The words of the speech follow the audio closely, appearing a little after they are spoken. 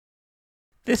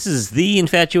This is the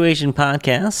Infatuation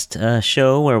Podcast, a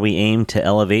show where we aim to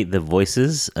elevate the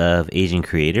voices of Asian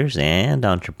creators and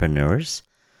entrepreneurs.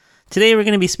 Today we're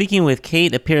going to be speaking with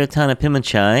Kate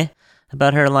Apiratanapimonchai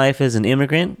about her life as an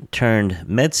immigrant turned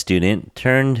med student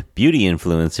turned beauty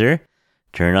influencer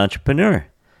turned entrepreneur.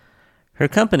 Her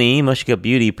company, Moshika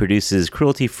Beauty, produces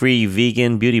cruelty-free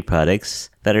vegan beauty products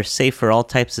that are safe for all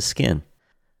types of skin.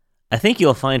 I think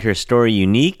you'll find her story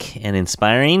unique and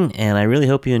inspiring, and I really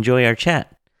hope you enjoy our chat.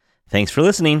 Thanks for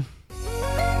listening.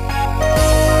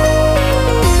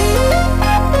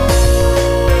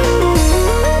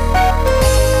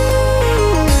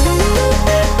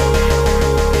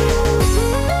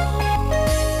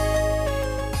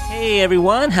 Hey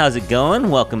everyone, how's it going?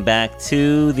 Welcome back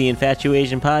to the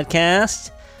Infatuation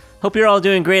Podcast. Hope you're all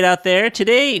doing great out there.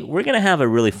 Today, we're going to have a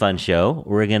really fun show.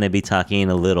 We're going to be talking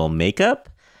a little makeup,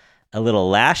 a little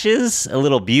lashes, a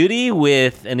little beauty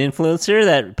with an influencer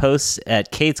that posts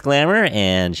at Kate's Glamour,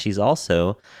 and she's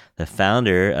also the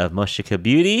founder of Moshika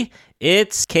Beauty.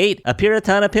 It's Kate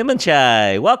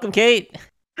Apiratanapimonchai. Welcome, Kate.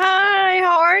 Hi,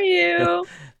 how are you?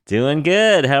 Doing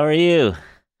good. How are you?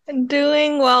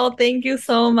 Doing well. Thank you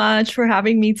so much for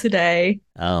having me today.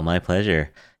 Oh, my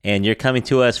pleasure. And you're coming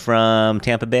to us from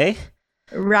Tampa Bay?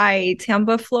 Right,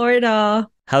 Tampa, Florida.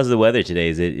 How's the weather today?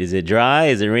 Is it dry?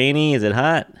 Is it rainy? Is it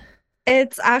hot?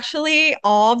 It's actually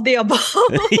all of the above.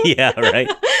 Yeah, right.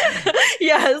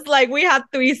 Yes, like we had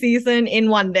 3 seasons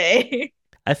in one day.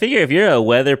 I figure if you're a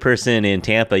weather person in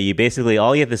Tampa, you basically,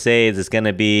 all you have to say is it's going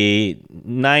to be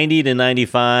 90 to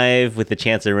 95 with the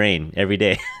chance of rain every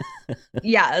day.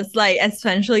 Yes, like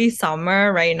essentially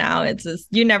summer right now. It's just,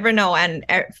 you never know, and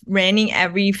raining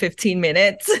every 15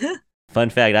 minutes. Fun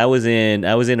fact, I was in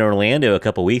Orlando a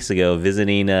couple weeks ago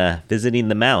visiting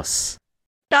the mouse.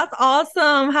 That's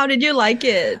awesome. How did you like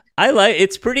it?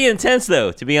 It's pretty intense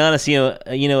though, to be honest.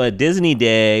 A Disney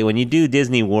day, when you do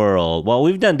Disney World, well,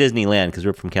 we've done Disneyland because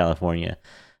we're from California,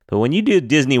 but when you do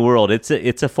Disney World, it's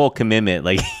a full commitment.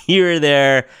 Like you're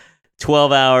there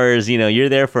 12 hours, you're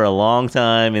there for a long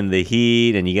time in the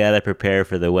heat, and you got to prepare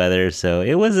for the weather. So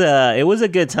it was a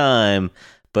good time,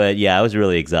 but yeah, I was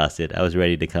really exhausted. I was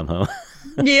ready to come home.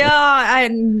 Yeah,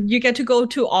 and you get to go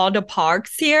to all the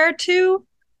parks here too.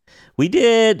 We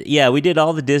did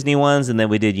all the Disney ones, and then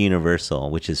we did Universal,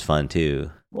 which is fun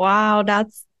too. Wow,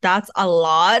 that's a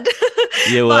lot.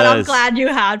 It But I'm was. glad you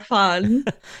had fun.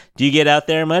 Do you get out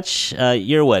there much?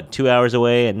 You're what, 2 hours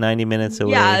away at 90 minutes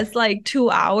away? Yeah, it's like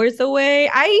 2 hours away.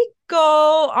 I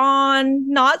go on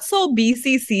not so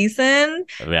busy season,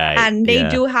 Right. and they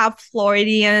yeah. do have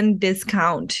Floridian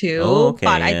discount too. Oh, okay,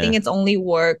 but I yeah. think it's only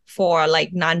work for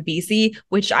like non-busy,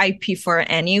 which I prefer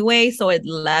anyway. So it's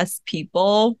less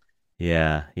people.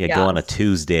 Yeah, go on a Yes.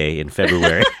 Tuesday in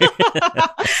February.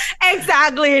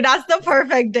 Exactly. That's the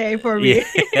perfect day for me.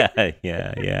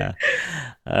 Yeah.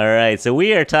 All right, so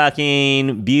we are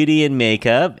talking beauty and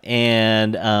makeup,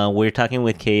 and we're talking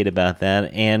with Kate about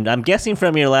that. And I'm guessing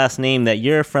from your last name that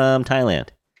you're from Thailand.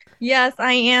 Yes,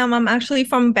 I am. I'm actually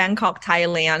from Bangkok,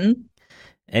 Thailand.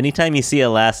 Anytime you see a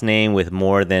last name with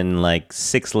more than like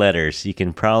 6 letters, you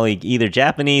can probably either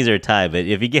Japanese or Thai, but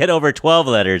if you get over 12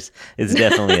 letters, it's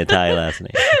definitely a Thai last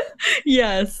name.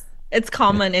 Yes, it's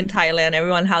common in Thailand.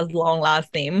 Everyone has long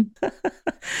last name.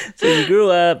 So you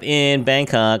grew up in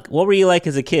Bangkok. What were you like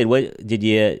as a kid? What did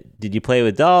you play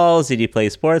with dolls? Did you play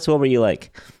sports? What were you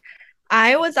like?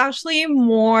 I was actually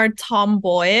more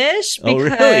tomboyish Oh, really?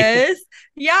 because,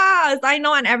 yes, I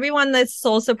know. And everyone is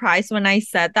so surprised when I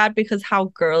said that because how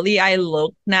girly I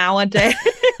look nowadays.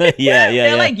 Yeah.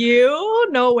 They're like, you?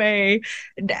 No way.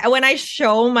 When I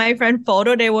show my friend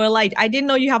photo, they were like, I didn't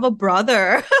know you have a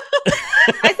brother.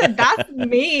 I said, that's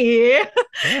me.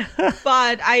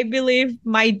 But I believe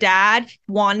my dad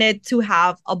wanted to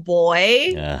have a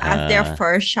boy as their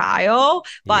first child,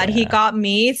 but he Yeah. got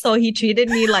me, so he treated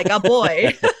me like a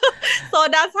boy. So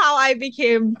that's how I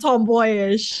became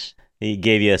tomboyish. He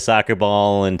gave you a soccer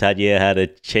ball and taught you how to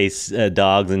chase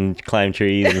dogs and climb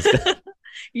trees and stuff.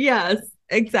 Yes,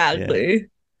 exactly.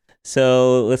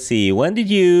 So let's see. When did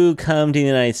you come to the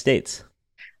United States?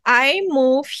 I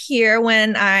moved here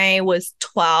when I was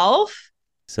 12.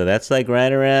 So that's like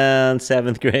right around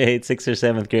 7th grade, 6th or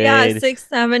 7th grade. Yeah, 6th,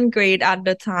 7th grade at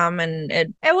the time. And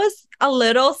it was a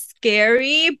little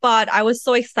scary, but I was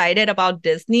so excited about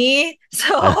Disney.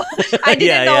 So I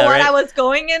didn't know what right. I was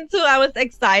going into. I was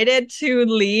excited to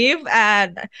leave.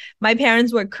 And my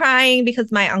parents were crying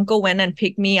because my uncle went and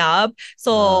picked me up.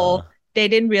 So they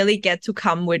didn't really get to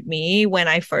come with me when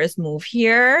I first moved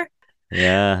here.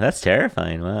 Yeah, that's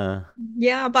terrifying. Wow.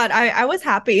 Yeah, but I was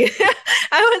happy.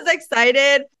 I was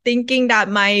excited thinking that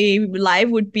my life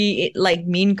would be like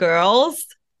Mean Girls.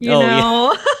 you Oh, yeah.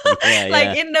 know? Yeah,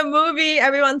 Like yeah. in the movie,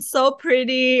 everyone's so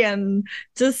pretty and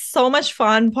just so much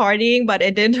fun partying, but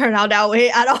it didn't turn out that way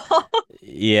at all.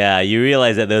 Yeah, you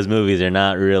realize that those movies are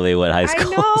not really what high I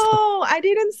school is. know. I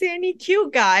didn't see any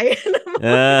cute guy in the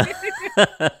Uh, movie.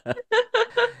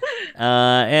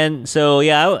 and so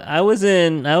yeah, I was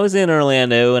in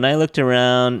Orlando and I looked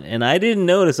around and I didn't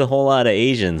notice a whole lot of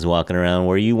Asians walking around.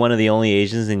 Were you one of the only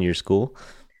Asians in your school?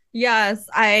 Yes,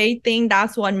 I think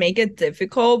that's what make it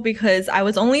difficult because I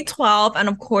was only 12 and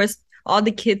of course all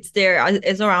the kids there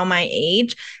is around my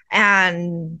age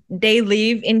and they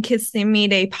live in Kissimmee.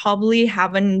 They probably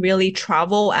haven't really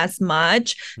traveled as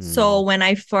much. So Hmm. when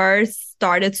I first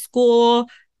started school,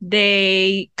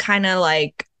 they kind of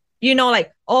like,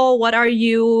 like, oh, what are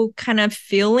you kind of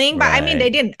feeling? But I mean, they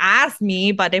Right. didn't ask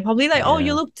me, but they probably like, oh, you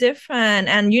Yeah. look different.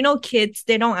 And kids,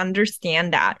 they don't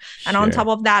understand that. And on top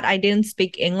Sure. of that, I didn't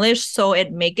speak English, so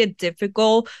it make it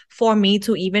difficult for me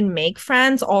to even make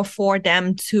friends or for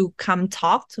them to come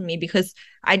talk to me because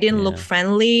I didn't look Yeah.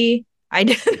 friendly. I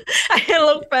didn't I didn't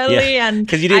look Yeah. friendly and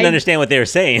Because you didn't I understand what they were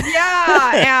saying.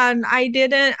 yeah, and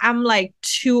I'm like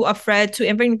too afraid to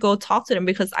even go talk to them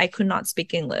because I could not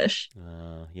speak English.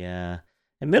 Oh, yeah.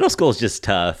 And middle school is just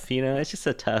tough. It's just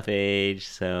a tough age.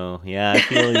 So, yeah, I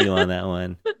feel you on that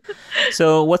one.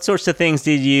 So, what sorts of things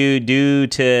did you do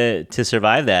to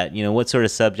survive that? What sort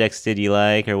of subjects did you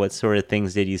like, or what sort of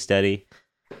things did you study?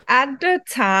 At the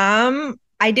time,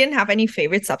 I didn't have any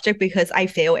favorite subject because I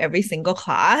failed every single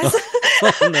class.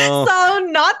 Oh, no. So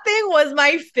nothing was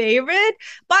my favorite.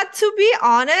 But to be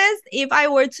honest, if I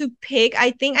were to pick,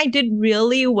 I think I did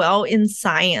really well in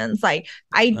science. Like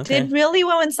I Okay. did really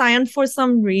well in science for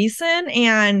some reason.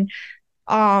 And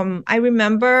I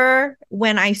remember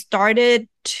when I started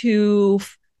to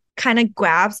kind of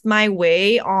grasp my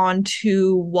way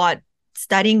onto what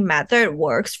studying method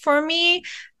works for me.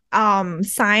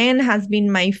 Science has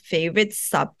been my favorite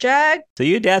subject. So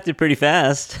you adapted pretty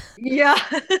fast. Yeah.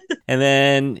 And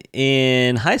then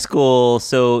in high school,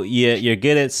 so you're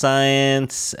good at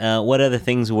science. What other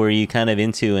things were you kind of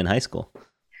into in high school?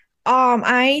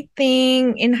 I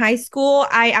think in high school,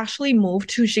 I actually moved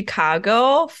to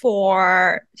Chicago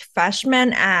for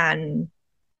freshman and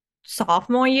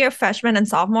sophomore year.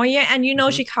 And Hmm.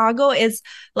 Chicago is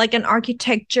like an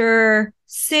architecture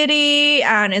city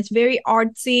and it's very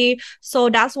artsy. So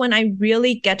that's when I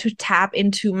really get to tap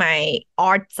into my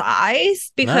art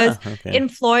size because Ah, okay. in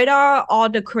Florida, all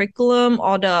the curriculum,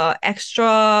 all the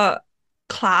extra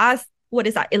class, what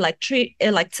is that,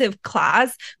 elective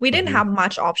class, we didn't Hmm. have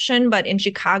much option, but in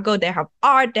Chicago, they have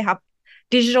art, they have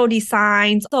digital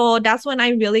design. So that's when I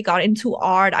really got into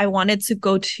art. I wanted to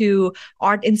go to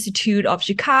Art Institute of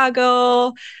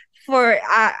Chicago.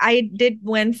 I did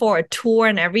went for a tour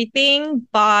and everything,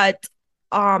 but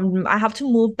I have to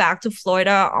move back to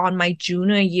Florida on my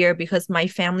junior year because my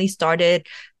family started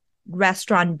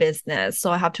restaurant business.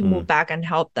 So I have to move Mm. back and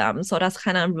help them. So that's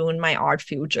kind of ruined my art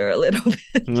future a little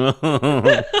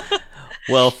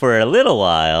Well, for a little bit.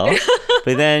 while,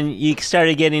 but then you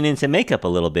started getting into makeup a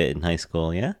little bit in high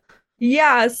school, yeah?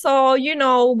 Yeah, so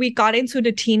we got into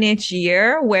the teenage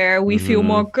year where we feel Hmm.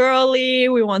 more girly,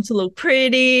 we want to look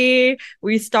pretty,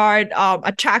 we start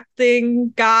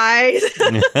attracting guys.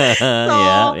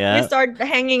 Yeah, So we yeah. start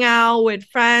hanging out with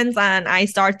friends, and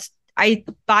I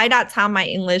by that time my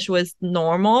English was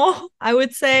normal, I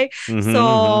would say. Hmm.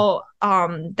 So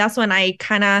that's when I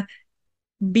kind of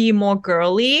be more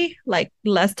girly, like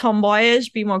less tomboyish,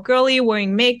 be more girly,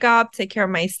 wearing makeup, take care of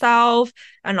myself,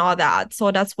 and all that.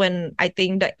 So that's when I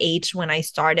think the age when I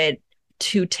started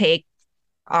to take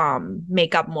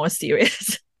makeup more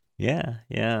serious. Yeah,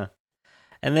 yeah.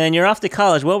 And then you're off to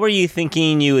college. What were you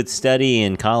thinking you would study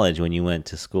in college when you went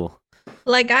to school?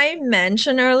 Like I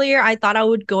mentioned earlier, I thought I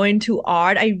would go into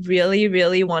art. I really,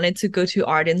 really wanted to go to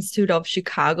Art Institute of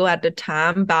Chicago at the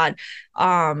time, but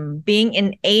being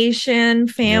an Asian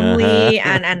family Uh-huh.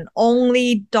 and an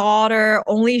only daughter,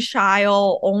 only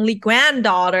child, only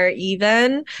granddaughter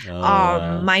even, Oh,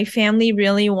 wow. my family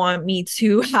really want me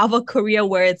to have a career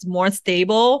where it's more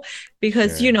stable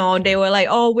because Sure, they sure. were like,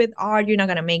 oh, with art you're not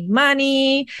gonna make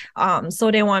money,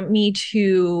 so they want me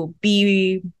to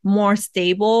be more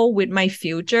stable with my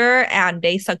future, and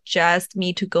they suggest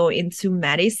me to go into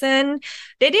medicine.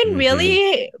 They didn't Hmm.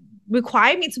 really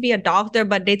require me to be a doctor,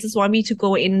 but they just want me to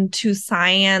go into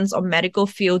science or medical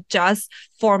field just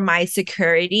for my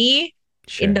security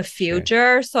in the Sure, sure.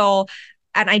 future. So,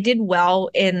 and I did well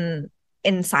in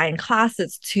science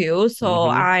classes too. So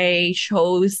Hmm. I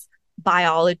chose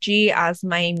biology as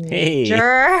my Hey,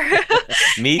 major.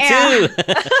 me too.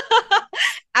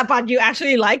 And but you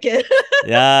actually like it.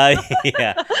 Yeah,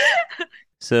 yeah.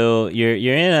 So you're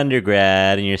in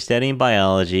undergrad and you're studying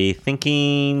biology,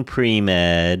 thinking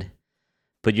pre-med,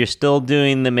 but you're still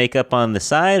doing the makeup on the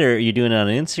side, or are you doing it on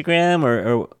Instagram,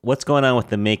 or what's going on with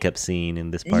the makeup scene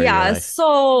in this part of your Yeah, life?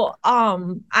 so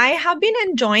I have been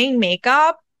enjoying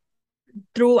makeup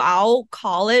throughout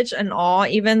college and all,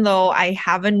 even though I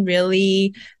haven't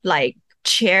really like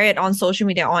share it on social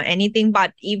media or anything.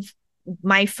 But if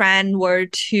my friend were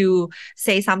to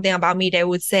say something about me, they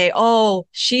would say, "Oh,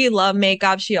 she love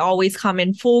makeup. She always come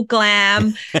in full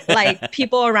glam." Like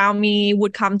people around me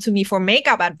would come to me for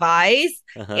makeup advice.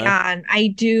 Uh-huh. And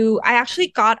I actually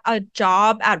got a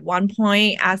job at one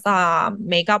point as a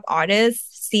makeup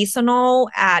artist, seasonal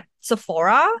at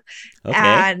Sephora. Okay.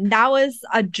 And that was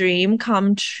a dream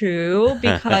come true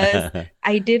because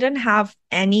I didn't have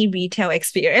any retail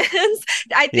experience.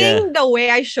 I Yeah. think the way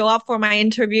I show up for my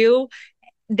interview,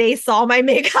 they saw my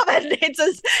makeup and they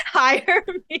just hired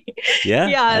me.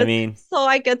 Yeah. I Yeah. mean, So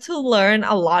I get to learn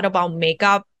a lot about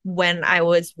makeup when I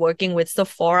was working with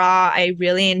Sephora. I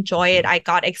really enjoy it. mhm. I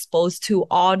got exposed to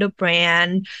all the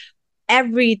brand,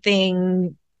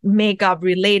 everything makeup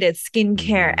related,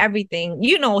 skincare, Mhm. everything.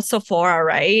 You know Sephora,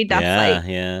 right? Yeah,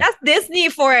 yeah. That's Disney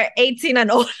for 18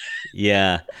 and older.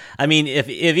 Yeah. I mean, if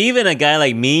even a guy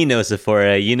like me knows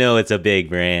Sephora, you know it's a big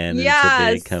brand and it's a Yeah,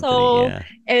 big company. so Yeah.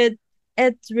 it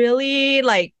it's really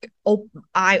like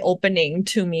eye-opening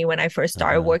to me when I first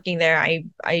started Uh-huh. working there. I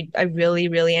really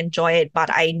really enjoy it, but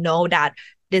I know that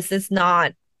this is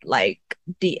not like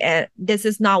the end. This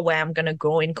is not where I'm gonna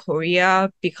go in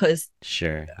Korea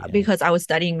Sure. Yeah. because I was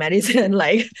studying medicine.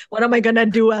 Like, what am I gonna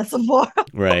do as a for?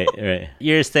 Right, right.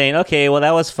 You're saying, okay, well,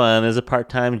 that was fun. It was a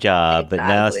part-time job, but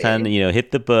now it's time to, Exactly.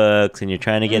 hit the books and you're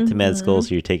trying to get to med school. Mm-hmm.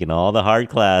 So you're taking all the hard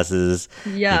classes.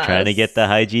 You're trying to get the Yes.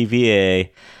 high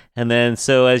GPA. And then,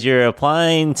 so as you're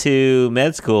applying to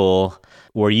med school,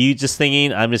 were you just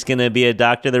thinking, I'm just going to be a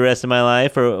doctor the rest of my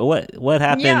life? Or what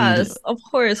happened? Yes, of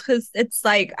course, because it's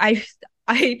like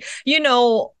you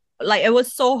know, like it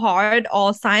was so hard,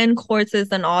 all science courses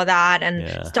and all that, and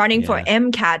Yeah, starting for yeah.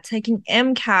 MCAT, taking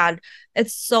MCAT,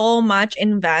 it's so much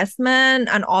investment,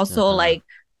 and also Uh-huh. like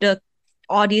the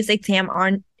all these exam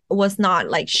aren't was not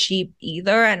like cheap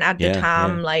either. And at the Yeah, yeah.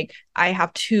 time, like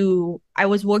I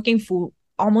was working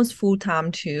almost full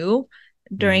time too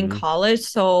during Mm-hmm. college,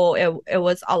 so it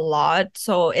was a lot.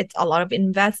 So it's a lot of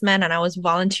investment, and I was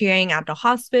volunteering at the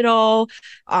hospital,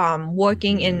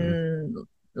 working Mm-hmm. in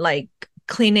like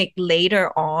clinic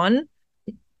later on,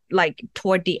 like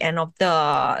toward the end of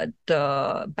the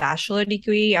bachelor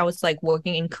degree. I was like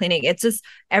working in clinic. It's just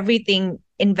everything,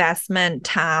 investment,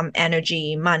 time,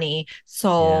 energy, money.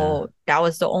 Yeah, So that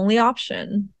was the only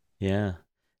option. yeah.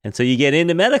 And so you get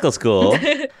into medical school.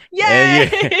 And you're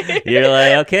Yay! you're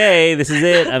like, okay, this is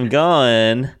it. I'm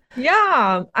going.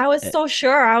 Yeah, I was Eh, so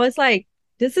sure. I was like,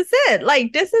 this is it.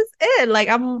 Like, this is it. Like,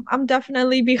 I'm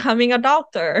definitely becoming a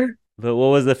doctor. But what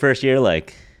was the first year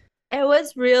like? It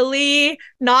was really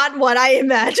not what I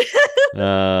imagined.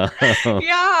 Uh,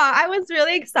 Yeah, I was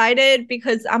really excited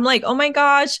because I'm like, oh my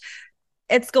gosh,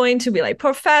 it's going to be like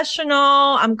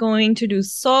professional. I'm going to do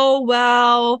so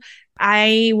well.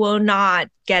 I will not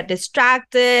get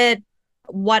distracted.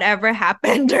 Whatever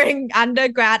happened during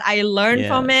undergrad, I learned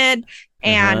from yeah. it.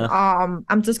 And Uh-huh.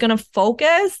 I'm just gonna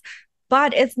focus.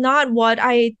 But it's not what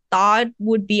I thought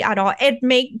would be at all. It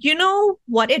make you know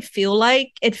what it feel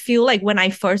like? It feel like when I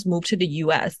first moved to the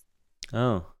US.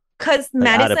 Oh, Because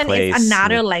like out of medicine is place.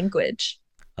 another Like, language.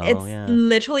 oh It's yeah.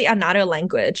 literally another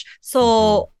language.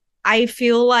 Mm-hmm. So I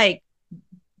feel like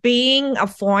being a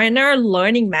foreigner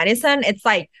learning medicine, it's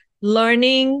like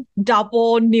learning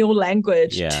double new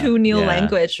language, Yeah, two new yeah,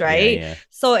 language, yeah, right? yeah.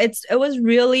 So it was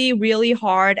really, really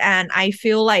hard. And I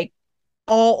feel like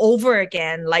all over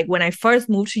again. Like when I first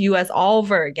moved to US all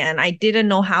over again, I didn't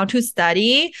know how to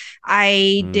study.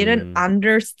 I didn't Mm,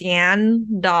 understand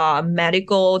the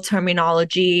medical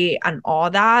terminology and all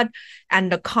that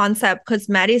and the concept because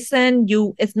medicine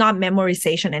you it's not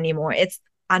memorization anymore. It's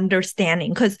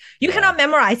understanding because you yeah. cannot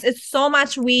memorize. It's so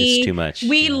much It's too much.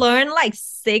 we Yeah. learn like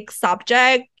six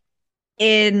subjects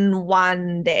in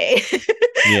one day.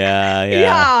 Yeah, yeah.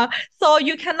 Yeah. So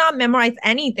you cannot memorize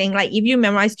anything. Like if you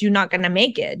memorize, you're not gonna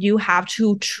make it. You have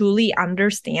to truly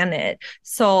understand it.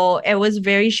 So it was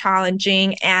very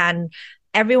challenging and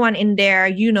everyone in there,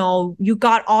 you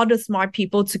got all the smart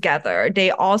people together.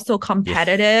 They also Yeah.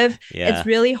 competitive. It's Yeah.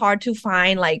 really hard to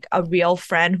find like a real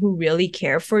friend who really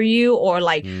care for you or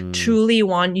like Mm, truly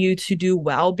want you to do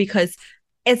well because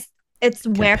it's it's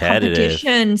where competitive.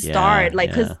 competition Yeah, start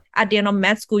like because yeah. at the end of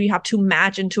med school you have to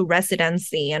match into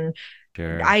residency and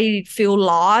Sure. I feel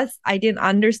lost. I didn't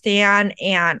understand,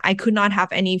 and I could not have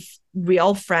any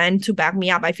real friend to back me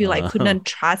up. I feel like Oh, couldn't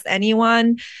trust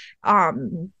anyone.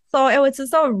 So it was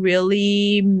just a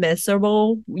really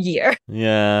miserable year.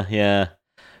 yeah, yeah.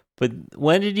 But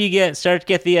when did you get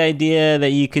the idea that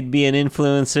you could be an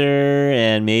influencer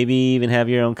and maybe even have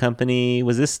your own company?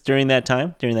 Was this during that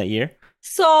time, during that year?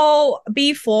 So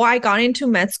before I got into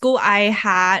med school, I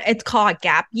had it's called a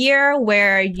gap year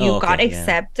where you Oh, got okay, yeah.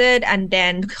 accepted, and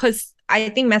then because I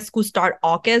think med school start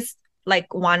August,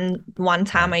 like one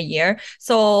time Uh, a year.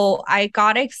 So I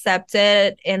got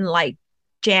accepted in like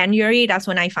January. That's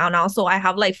when I found out. So I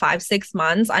have like 5, 6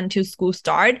 months until school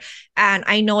start. And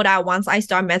I know that once I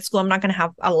start med school, I'm not gonna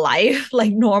have a life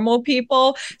like normal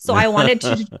people. So I wanted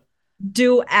to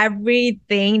do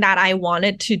everything that I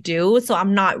wanted to do so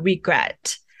I'm not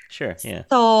regret. sure, yeah.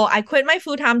 So I quit my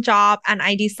full-time job and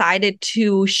I decided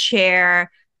to share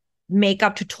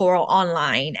makeup tutorial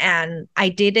online, and I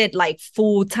did it like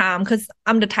full time because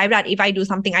I'm the type that if I do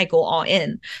something I go all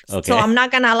in. So Okay. I'm not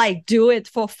gonna like do it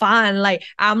for fun. Like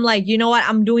I'm like, you know what?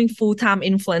 I'm doing full-time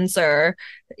influencer.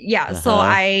 Yeah, so Uh-huh.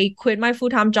 I quit my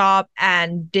full-time job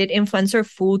and did influencer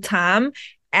full time.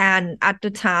 And at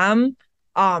the time,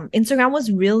 Instagram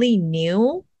was really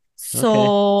new. Okay.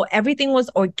 So everything was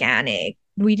organic.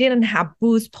 We didn't have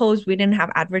boost posts, we didn't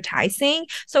have advertising.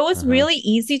 So it was Uh-huh. really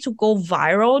easy to go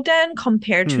viral then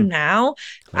compared to Hmm. now.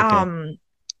 Okay.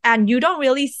 And you don't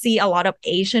really see a lot of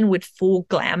Asian with full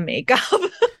glam makeup.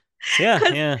 Yeah,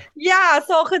 Cause yeah. yeah,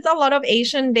 so cause a lot of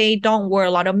Asian they don't wear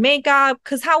a lot of makeup.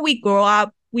 Cause how we grow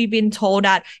up, we've been told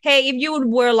that hey, if you would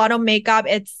wear a lot of makeup,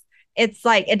 it's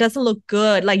like it doesn't look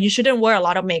good. Like you shouldn't wear a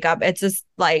lot of makeup. It's just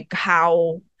like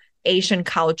how Asian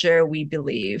culture we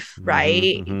believe, Mm-hmm.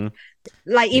 right? Mm-hmm.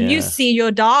 Like if you Yeah. see your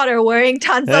daughter wearing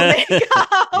tons of makeup,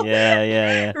 Yeah,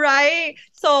 yeah, yeah. right?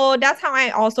 So that's how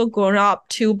I also grown up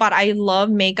too. But I love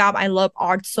makeup. I love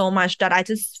art so much that I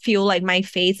just feel like my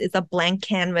face is a blank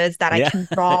canvas that I Yeah. can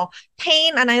draw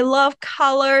paint, and I love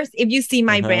colors. If you see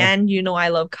my Uh-huh. brand, you know I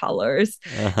love colors.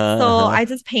 Uh-huh. So Uh-huh. I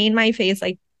just paint my face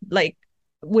like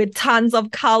with tons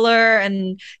of color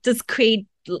and just create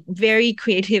very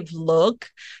creative look.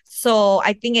 So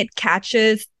I think it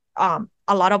catches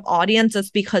a lot of audiences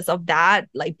because of that,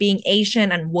 like being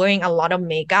Asian and wearing a lot of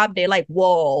makeup. They're like,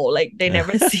 whoa, like they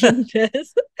never seen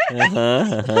this.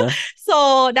 Uh-huh. Uh-huh.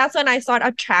 So that's when I start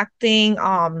attracting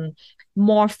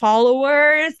more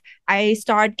followers. I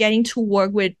start getting to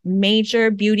work with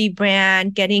major beauty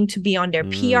brand, getting to be on their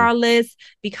Mm. PR list,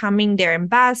 becoming their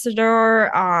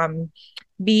ambassador,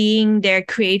 being their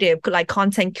creative like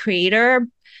content creator.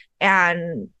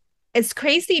 And it's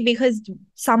crazy because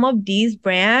some of these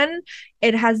brand,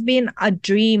 it has been a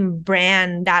dream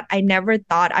brand that I never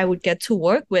thought I would get to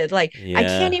work with. Like I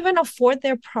can't Yeah. even afford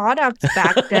their products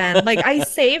back then. Like I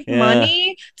saved Yeah.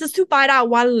 money just to buy that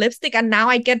one lipstick, and now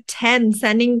I get 10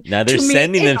 sending Now they're to me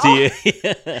sending them to you. in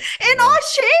Yeah. all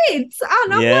shades.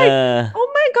 And I'm like, Yeah.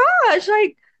 oh my gosh,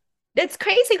 like it's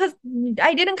crazy because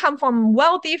I didn't come from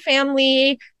wealthy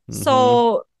family. Mm-hmm.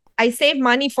 So I save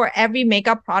money for every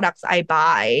makeup products I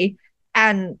buy.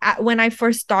 And when I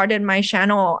first started my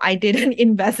channel, I didn't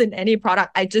invest in any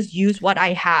product. I just use what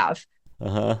I have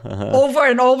Uh-huh. Uh-huh. over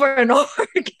and over and over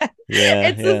again. Yeah,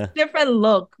 It's just yeah. different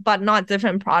look, but not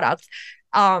different products.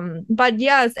 But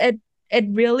yes, it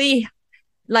really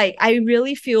like I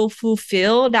really feel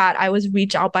fulfilled that I was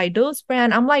reached out by those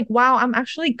brands. I'm like, wow, I'm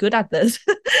actually good at this.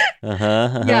 Uh-huh.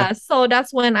 Uh-huh. Yeah, so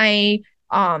that's when I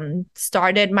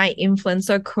started my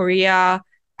influencer career,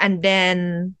 and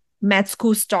then med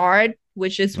school start,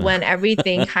 which is when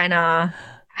everything kind of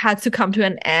had to come to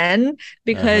an end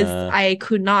because Uh-huh. I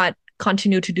could not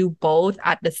continue to do both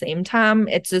at the same time.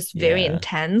 It's just very Yeah.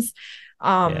 intense.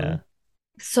 Yeah.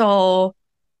 So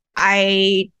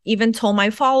I even told my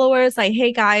followers, like,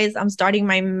 hey guys, I'm starting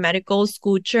my medical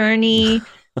school journey.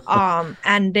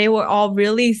 And they were all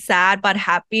really sad but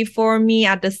happy for me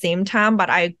at the same time, but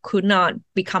I could not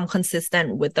become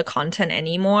consistent with the content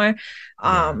anymore.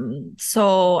 Yeah.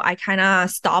 So I kind of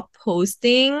stopped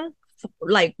posting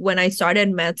like when I started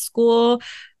med school.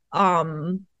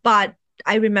 But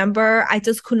I remember I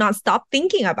just could not stop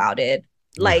thinking about it.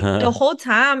 Like the Uh-huh. whole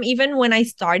time, even when I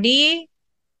study,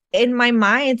 in my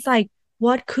mind, it's like,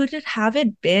 what could it have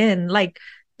it been? Like,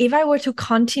 if I were to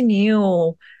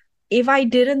continue, if I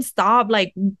didn't stop,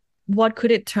 like, what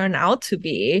could it turn out to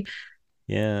be?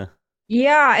 Yeah.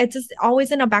 Yeah, it's just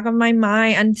always in the back of my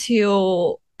mind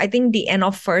until I think the end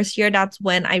of first year. That's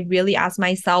when I really asked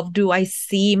myself, do I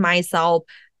see myself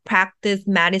practice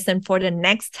medicine for the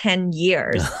next 10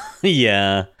 years?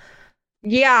 Yeah.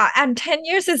 Yeah, and 10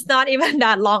 years is not even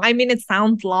that long. I mean, it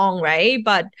sounds long, right?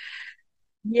 But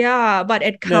Yeah, but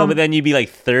it No, but come. then you'd be like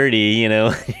 30, you're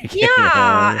getting Yeah,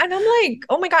 out. and I'm like,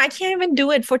 oh my God, I can't even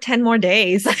do it for 10 more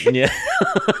days. Yeah.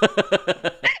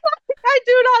 I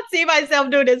do not see myself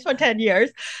doing this for 10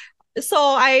 years. So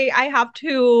I have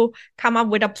to come up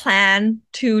with a plan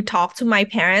to talk to my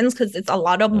parents because it's a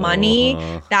lot of money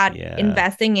Oh, that yeah.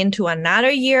 investing into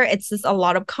another year, it's just a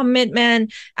lot of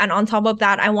commitment. And on top of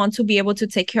that, I want to be able to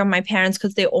take care of my parents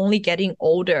because they're only getting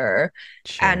older.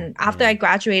 Sure. And after Yeah. I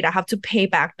graduate, I have to pay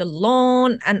back the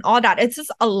loan and all that. It's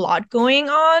just a lot going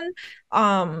on.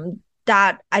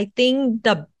 That I think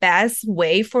the best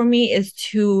way for me is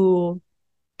to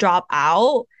drop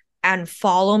out and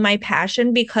follow my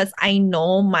passion because I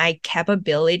know my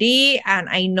capability and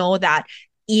I know that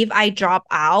if I drop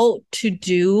out to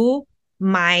do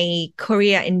my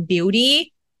career in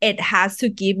beauty, it has to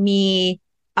give me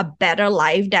a better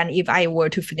life than if I were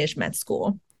to finish med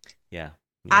school. Yeah.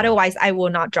 Yeah. Otherwise, I will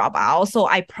not drop out. So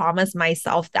I promise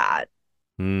myself that.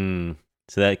 Hmm.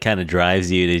 So that kind of drives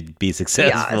you to be Yes.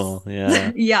 successful.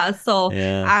 Yeah. Yeah. So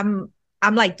Yeah.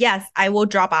 I'm like, yes, I will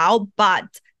drop out, but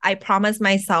I promise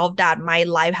myself that my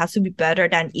life has to be better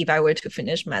than if I were to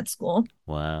finish med school.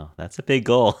 Wow. That's a big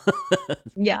goal.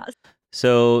 Yes.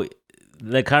 So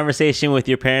the conversation with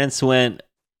your parents went,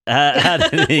 how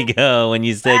did it go when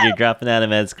you said you're dropping out of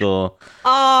med school?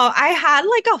 Oh, I had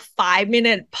like a 5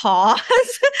 minute pause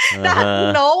that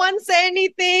Uh-huh. no one said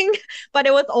anything, but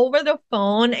it was over the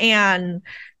phone. And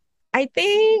I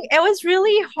think it was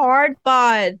really hard,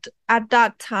 but at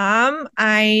that time,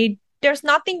 I there's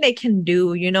nothing they can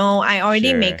do, you know. I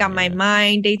already make Sure. up my Yeah.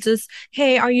 mind. They just,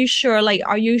 hey, are you sure? Like,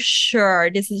 are you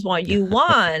sure this is what you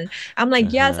want? I'm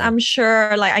like, yes, Uh-huh. I'm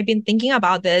sure. Like, I've been thinking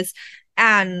about this.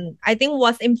 And I think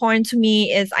what's important to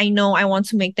me is I know I want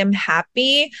to make them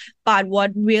happy. But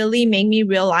what really made me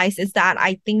realize is that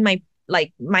I think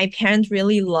my parents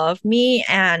really love me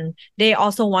and they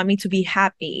also want me to be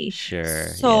happy. Sure.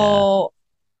 Yeah. So,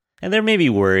 And they're maybe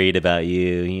worried about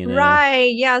you.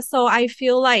 right, yeah. So I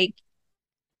feel like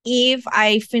if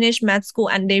I finish med school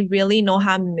and they really know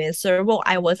how miserable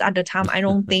I was at the time, I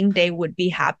don't think they would be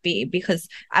happy because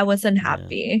I wasn't Yeah.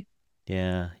 happy.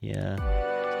 Yeah. Yeah.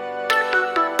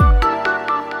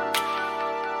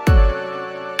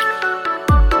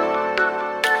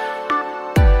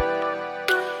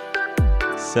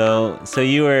 So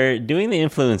you were doing the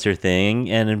influencer thing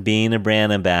and being a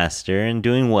brand ambassador and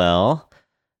doing well.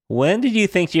 When did you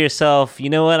think to yourself, you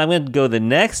know what, I'm going to go the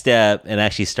next step and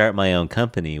actually start my own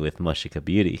company with Moshika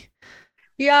Beauty?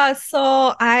 Yeah,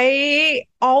 so I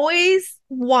always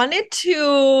wanted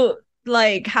to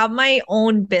like have my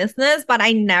own business, but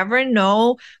I didn't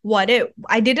know what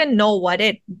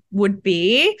it would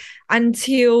be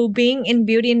until being in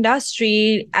beauty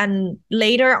industry and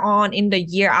later on in the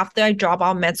year after I drop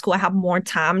out med school, I have more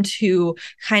time to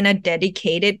kind of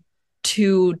dedicate it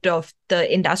to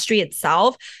the industry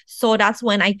itself. So that's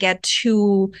when I get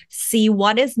to see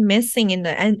what is missing in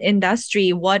the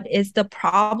industry, what is the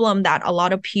problem that a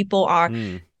lot of people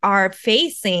Hmm. are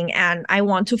facing, and I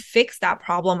want to fix that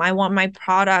problem. I want my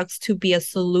products to be a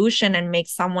solution and make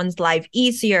someone's life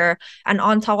easier. And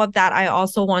on top of that, I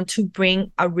also want to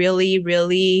bring a really,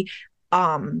 really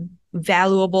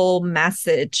valuable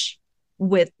message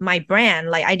with my brand.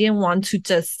 Like I didn't want to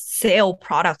just sell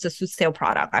products just to sell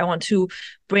product. I want to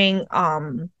bring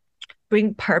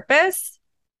bring purpose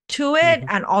to it Hmm.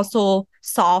 and also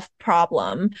solve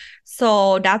problem.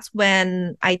 So that's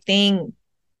when I think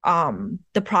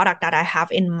the product that I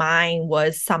have in mind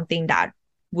was something that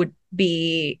would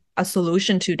be a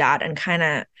solution to that and kind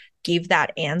of give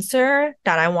that answer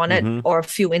that I wanted Hmm. or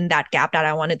fill in that gap that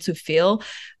I wanted to fill.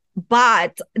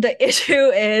 But the issue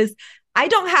is I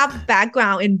don't have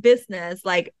background in business.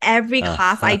 Like every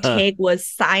class I Uh, take was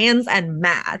science and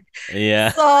math.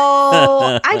 yeah. So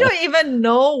I don't even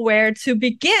know where to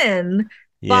begin.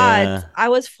 But Yeah. I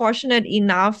was fortunate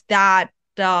enough that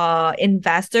the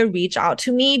investor reached out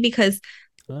to me because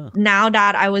Oh. now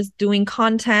that I was doing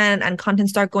content and content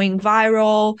started going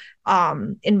viral,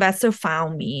 investor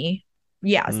found me.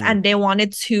 Yes, Hmm. and they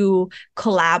wanted to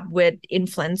collab with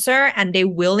influencer and they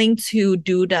willing to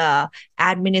do the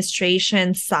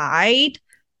administration side,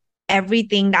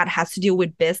 everything that has to do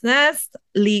with business,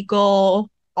 legal,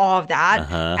 all of that.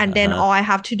 Uh-huh. And then Uh-huh. all I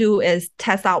have to do is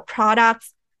test out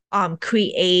products,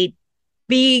 create,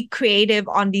 be creative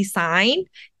on design,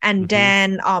 and Hmm.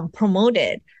 then promote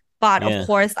it. But of Yeah.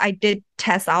 course, I did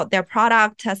test out their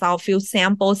product, test out a few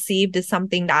samples, see if there's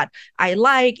something that I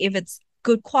like, if it's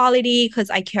good quality,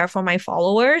 because I care for my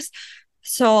followers.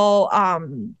 So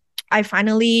I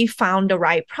finally found the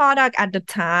right product at the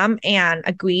time and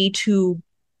agreed to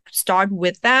start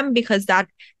with them because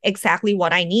that's exactly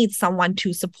what I need, someone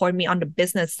to support me on the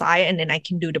business side, and then I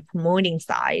can do the promoting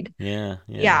side. Yeah,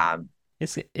 yeah. Yeah.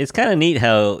 It's kind of neat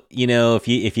how,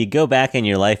 if you go back in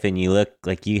your life and you look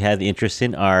like you had the interest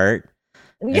in art,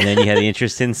 and then you had the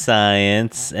interest in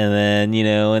science, and then,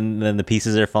 and then the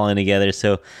pieces are falling together.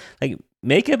 So like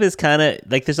makeup is kind of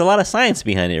like there's a lot of science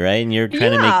behind it, right? And you're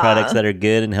trying to make products Yeah. that are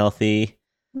good and healthy.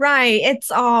 Right.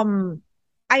 It's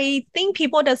I think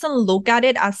people doesn't look at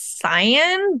it as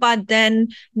science, but then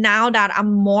now that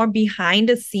I'm more behind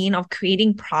the scene of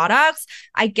creating products,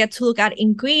 I get to look at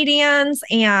ingredients,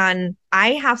 and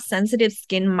I have sensitive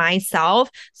skin myself,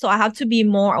 so I have to be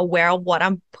more aware of what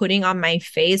I'm putting on my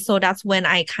face. So that's when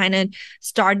I kind of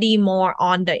study more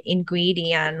on the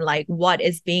ingredient, like what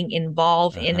is being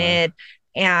involved in Uh-huh. it.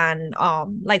 And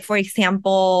like for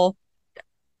example,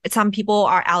 some people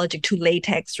are allergic to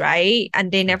latex, right?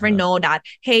 And they never Uh-huh. know that,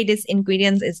 hey, this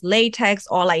ingredient is latex,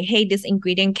 or like, hey, this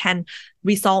ingredient can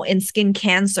result in skin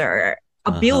cancer, a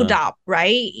Uh-huh. buildup,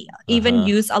 right? Even Uh-huh.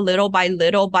 use a little by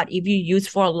little, but if you use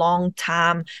for a long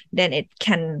time, then it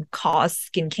can cause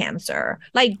skin cancer.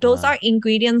 Like those Wow. are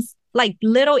ingredients, like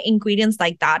little ingredients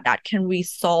like that, that can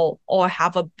result or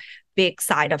have a big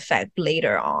side effect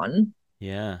later on.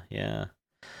 Yeah, yeah.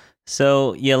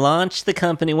 So you launched the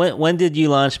company. When did you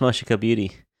launch Moshiko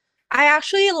Beauty? I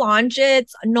actually launched it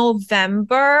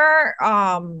November,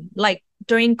 like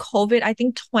during COVID, I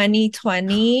think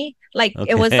 2020. Like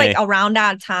it was like Okay. around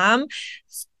that time.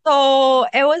 So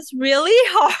it was really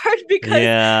hard because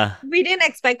Yeah. we didn't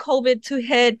expect COVID to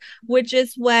hit, which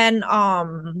is when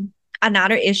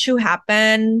another issue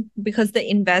happened because the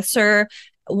investor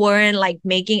weren't like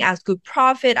making as good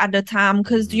profit at the time,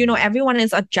 because Hmm. everyone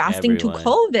is adjusting to Everyone.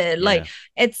 COVID. Like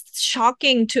Yeah. it's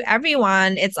shocking to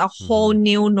everyone. It's a whole Hmm.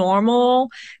 new normal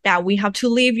that we have to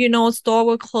leave, store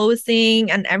were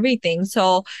closing and everything.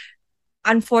 So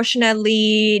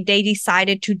unfortunately, they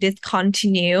decided to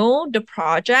discontinue the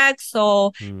project.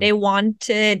 So Mm. they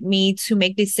wanted me to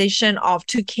make decision of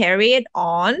to carry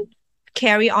on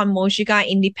Mojiga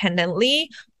independently,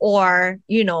 or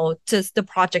just the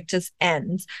project just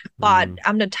ends. But Mm.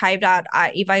 I'm the type that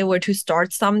if I were to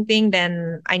start something,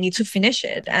 then I need to finish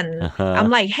it. And I'm Uh-huh.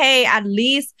 like, hey, at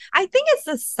least I think it's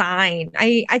a sign.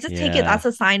 I just take it Yeah. as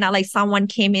a sign that like someone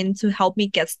came in to help me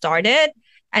get started,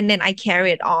 and then I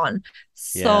carry it on.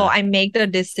 So Yeah. I make the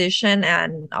decision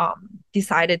and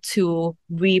decided to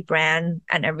rebrand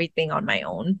and everything on my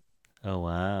own. Oh,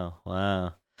 wow.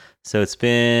 Wow. So it's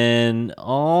been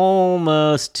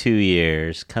almost 2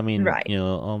 years, coming, Right. a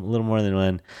little more than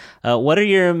one. What are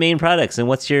your main products and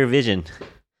what's your vision?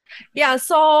 Yeah,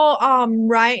 so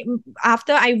right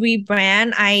after I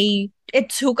rebrand, I it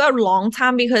took a long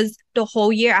time because the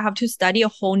whole year I have to study a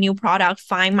whole new product,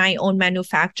 find my own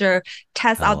manufacturer,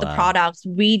 test Oh, out the wow. products,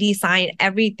 redesign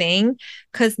everything.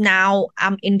 Because now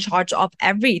I'm in charge of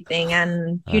everything,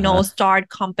 and Uh-huh. start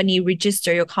company,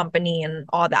 register your company, and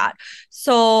all that.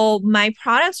 So my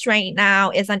products right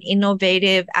now is an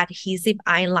innovative adhesive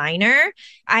eyeliner.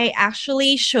 I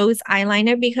actually chose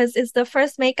eyeliner because it's the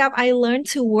first makeup I learned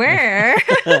to wear.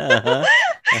 Uh-huh.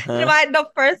 Uh-huh. The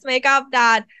first makeup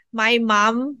that my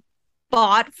mom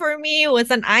bought for me was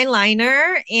an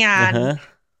eyeliner, and Uh-huh.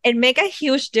 it make a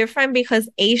huge difference because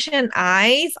Asian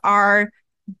eyes are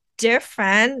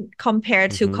different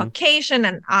compared to Mm-hmm. Caucasian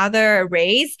and other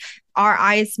race. Our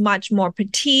eyes much more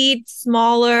petite,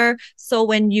 smaller. So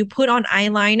when you put on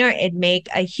eyeliner, it make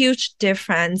a huge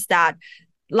difference that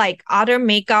like other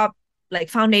makeup, like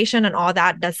foundation and all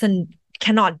that doesn't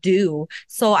cannot do.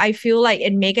 So I feel like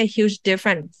it make a huge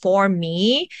difference for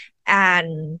me.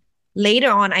 And later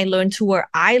on, I learned to wear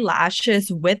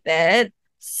eyelashes with it.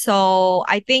 So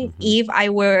I think Mm-hmm. if I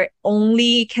were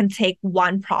only can take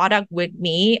one product with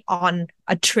me on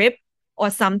a trip or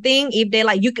something, if they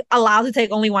like you allowed to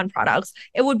take only one product,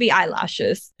 it would be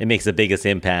eyelashes. It makes the biggest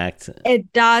impact.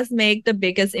 It does make the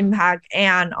biggest impact.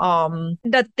 And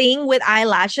the thing with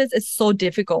eyelashes is so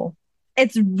difficult.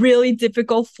 It's really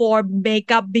difficult for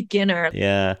makeup beginner.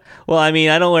 Yeah. Well, I mean,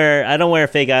 I don't wear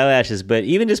fake eyelashes, but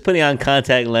even just putting on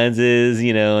contact lenses,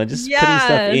 and just putting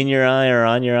stuff Yes. in your eye or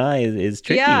on your eye is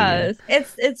tricky. Yes.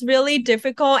 It's really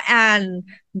difficult, and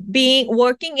being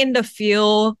working in the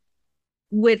field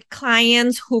with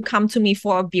clients who come to me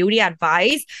for beauty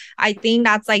advice, I think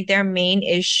that's like their main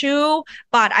issue.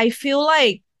 But I feel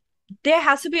like there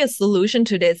has to be a solution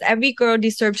to this. Every girl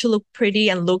deserves to look pretty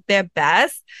and look their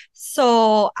best.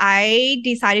 So I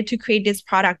decided to create this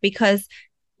product because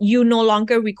you no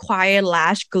longer require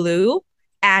lash glue,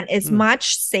 and it's Hmm.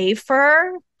 much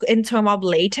safer in terms of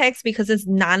latex because it's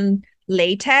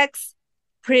non-latex.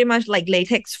 pretty much like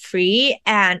latex free,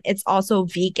 and it's also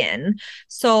vegan.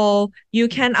 So you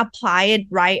can apply it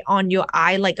right on your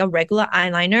eye like a regular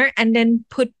eyeliner and then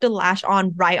put the lash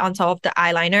on right on top of the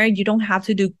eyeliner. You don't have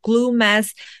to do glue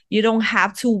mess. You don't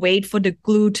have to wait for the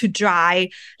glue to dry,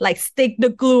 like stick the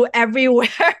glue everywhere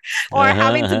or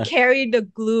having to carry the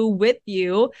glue with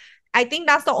you. I think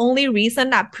that's the only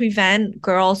reason that prevent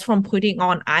girls from putting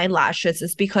on eyelashes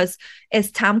is because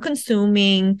it's time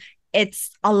consuming.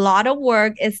 It's a lot of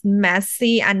work. It's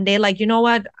messy. And they like, you know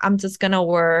what? I'm just gonna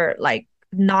wear like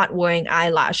not wearing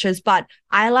eyelashes, but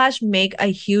eyelash make a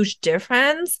huge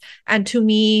difference. And to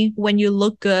me, when you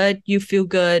look good, you feel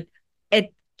good.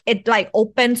 It like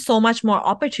opens so much more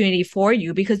opportunity for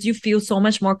you because you feel so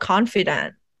much more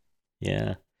confident.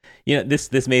 Yeah.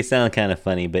 This may sound kind of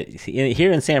funny, but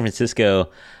here in San Francisco,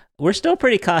 we're still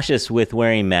pretty cautious with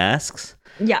wearing masks.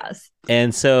 Yes.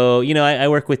 And so, I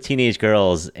work with teenage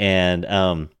girls, and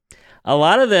a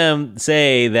lot of them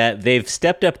say that they've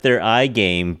stepped up their eye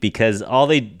game because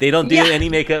they don't do any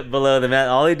makeup below the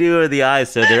mask. All they do are the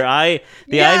eyes. So their eye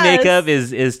makeup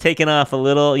is taken off a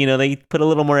little. They put a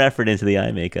little more effort into the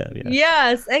eye makeup. Yeah.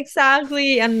 Yes,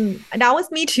 exactly. And that was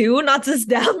me too, not just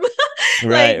them.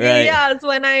 Right. Yes,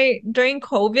 during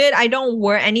COVID, I don't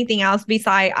wear anything else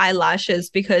beside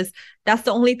eyelashes because that's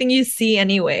the only thing you see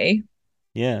anyway.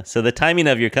 Yeah. So the timing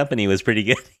of your company was pretty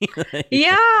good.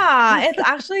 Yeah, it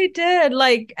actually did.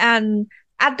 And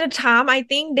at the time, I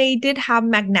think they did have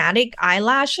magnetic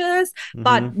eyelashes,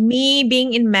 but me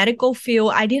being in medical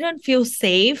field, I didn't feel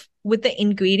safe with the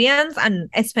ingredients and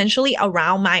especially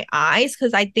around my eyes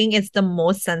because I think it's the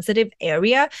most sensitive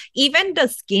area. Even the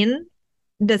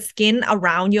skin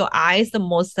around your eyes, the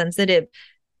most sensitive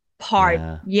part.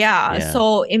 Yeah.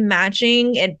 So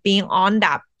imagine it being on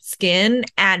that skin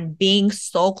and being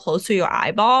so close to your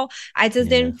eyeball. I just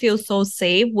didn't feel so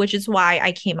safe, which is why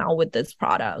I came out with this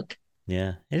product.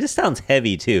 Yeah. It just sounds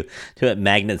heavy too, to have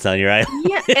magnets on your eye.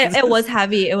 Yeah, it was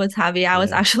heavy. It was heavy. I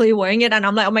was actually wearing it and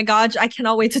I'm like, oh my gosh, I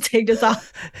cannot wait to take this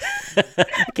off.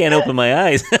 I can't open my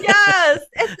eyes. Yes,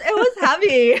 it was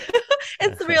heavy.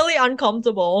 It's really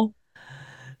uncomfortable.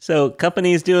 So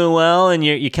company's doing well, and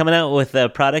you're coming out with a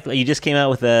product. You just came out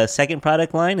with a second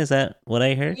product line. Is that what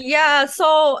I heard? Yeah,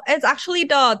 so it's actually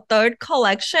the third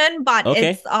collection, but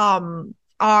it's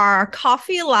our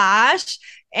coffee lash.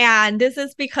 And this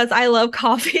is because I love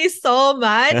coffee so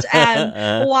much.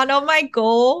 And one of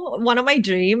my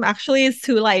dream actually is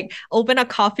to like open a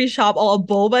coffee shop or a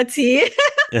boba tea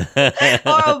or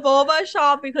a boba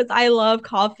shop because I love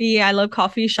coffee. I love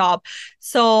coffee shop.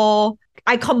 So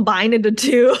I combined the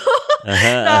two,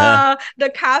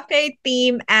 the cafe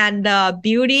theme and the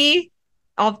beauty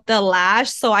of the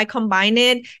lash. So I combine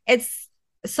it. It's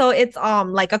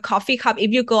like a coffee cup.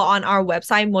 If you go on our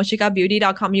website,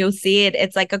 mochikabeauty.com, you'll see it.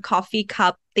 It's like a coffee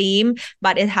cup theme,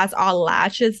 but it has our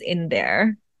lashes in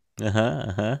there.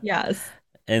 Yes.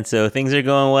 And so things are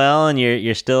going well, and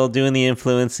you're still doing the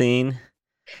influencing.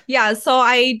 Yeah, so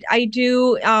I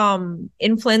do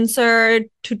influencer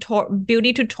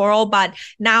beauty tutorial, but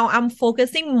now I'm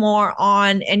focusing more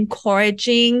on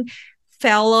encouraging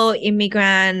fellow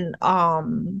immigrant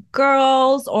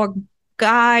girls or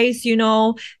guys,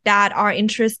 that are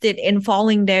interested in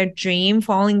following their dream,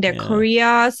 following their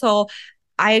career. So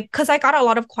because I got a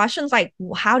lot of questions like,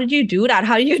 how did you do that?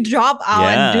 How do you drop out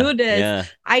and do this? Yeah.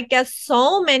 I get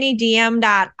so many DM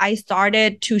that I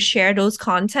started to share those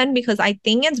content because I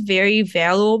think it's very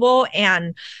valuable.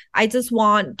 And I just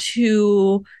want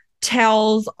to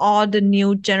tell all the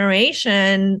new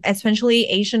generation, especially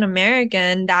Asian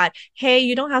American, that, hey,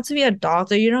 you don't have to be a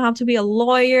doctor. You don't have to be a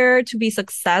lawyer to be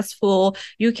successful.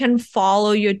 You can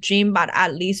follow your dream, but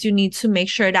at least you need to make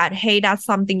sure that, hey, that's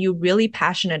something you're really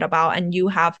passionate about and you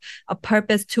have a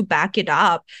purpose to back it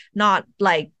up, not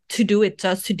like to do it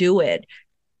just to do it.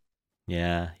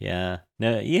 Yeah.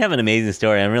 No, you have an amazing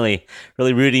story. I'm really,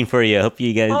 really rooting for you. I hope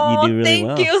you guys you do really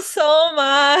well. Thank you so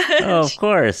much. Oh,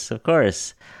 of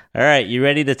course. All right, you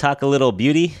ready to talk a little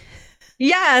beauty?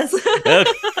 Yes.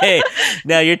 Okay.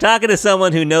 Now you're talking to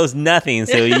someone who knows nothing,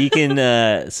 so you can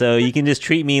just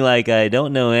treat me like I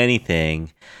don't know anything.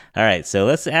 All right, so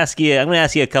I'm going to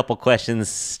ask you a couple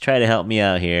questions. Try to help me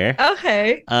out here.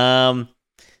 Okay.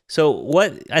 So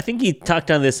I think you talked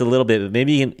on this a little bit, but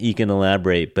maybe you can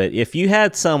elaborate. But if you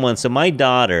had someone, so my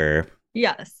daughter,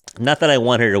 yes, not that I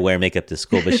want her to wear makeup to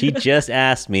school, but she just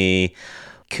asked me,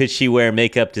 could she wear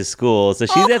makeup to school? So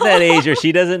she's at that age where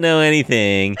she doesn't know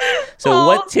anything. So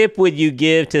what tip would you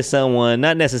give to someone,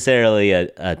 not necessarily a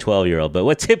 12-year-old, but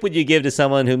what tip would you give to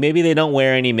someone who maybe they don't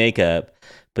wear any makeup,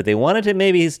 but they wanted to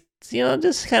maybe,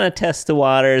 just kind of test the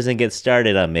waters and get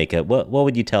started on makeup? What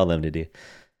would you tell them to do?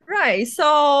 Right.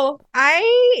 So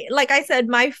like I said,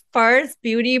 my first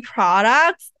beauty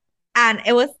products, and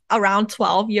it was around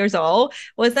 12 years old,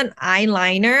 was an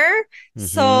eyeliner. Mm-hmm.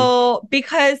 So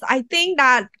because I think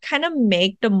that kind of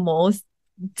make the most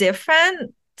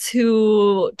different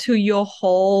to your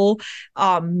whole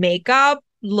makeup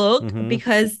look, Mm-hmm.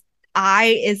 because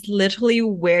eye is literally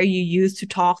where you use to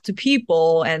talk to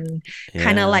people and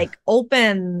kind of Yeah. like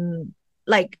open,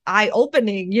 like eye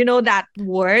opening, you know that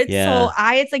word. So Yeah.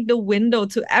 eye is like the window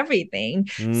to everything.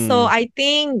 So Mm. I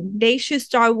think they should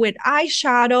start with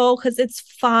eyeshadow because it's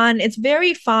fun. It's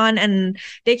very fun, and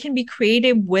they can be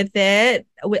creative with it,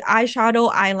 with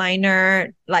eyeshadow,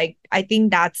 eyeliner. Like I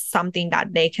think that's something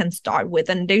that they can start with.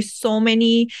 And there's so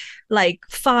many like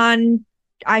fun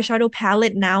eyeshadow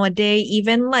palette nowadays,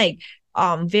 even like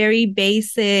very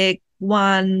basic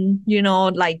one, you know,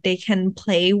 like they can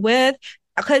play with.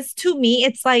 Because to me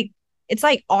it's like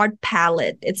art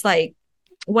palette. It's like,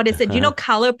 what is it? You know, Uh-huh.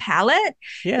 color palette?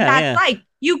 That's Yeah, like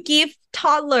you give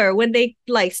toddler when they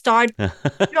like start yeah.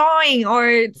 drawing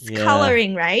or Yeah.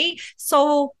 coloring, right?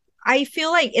 So I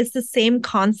feel like it's the same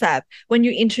concept when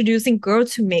you're introducing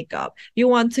girls to makeup. You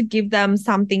want to give them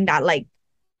something that like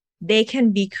they can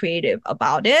be creative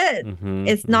about it. Mm-hmm.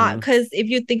 It's not, Mm-hmm. because if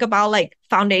you think about like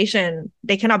foundation,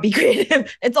 they cannot be creative.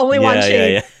 It's only one Yeah, yeah,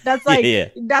 shade. yeah. That's Yeah, like yeah.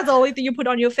 that's the only thing you put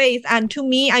on your face. And to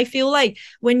me, I feel like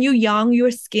when you're young, your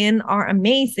skin are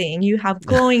amazing. You have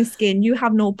glowing skin, you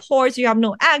have no pores, you have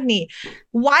no acne.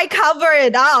 Why cover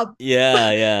it up?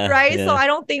 Yeah, yeah, Right? So yeah. I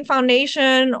don't think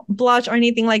foundation, blush, or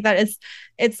anything like that is,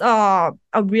 it's a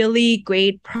really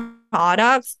great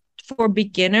product for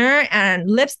beginner. And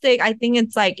lipstick, I think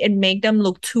it's like it make them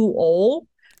look too old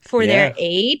for their Yeah.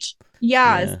 age.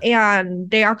 Yes, Yeah. and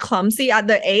they are clumsy at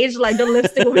the age, like the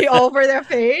lipstick will be all over their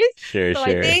face. Sure, So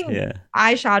I sure. think Yeah.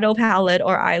 eyeshadow palette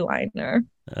or eyeliner.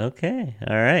 Okay.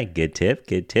 All right. Good tip.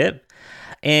 Good tip.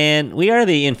 And we are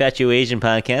the Infatuasian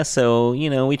podcast, so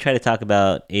we try to talk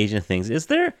about Asian things. Is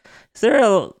there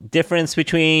a difference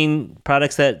between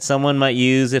products that someone might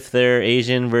use if they're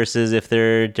Asian versus if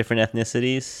they're different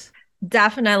ethnicities?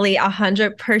 Definitely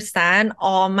 100%.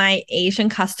 All my Asian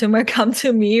customer come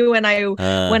to me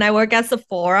Uh, when I work at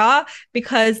Sephora,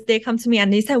 because they come to me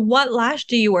and they say, "What lash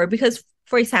do you wear?" Because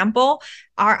for example,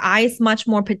 our eye is much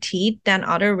more petite than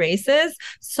other races,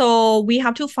 so we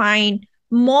have to find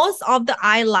most of the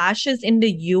eyelashes in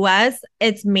the US.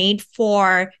 It's made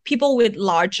for people with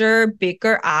larger,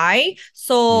 bigger eye. mm,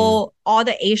 So all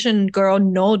the Asian girl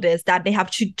know this, that they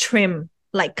have to trim,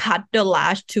 like cut the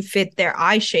lash to fit their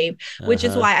eye shape, which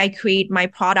is uh-huh. why I create my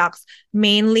products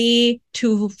mainly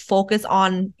to focus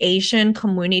on Asian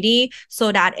community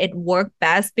so that it work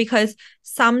best. Because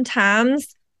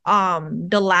sometimes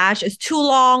the lash is too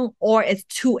long or it's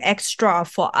too extra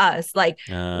for us. Like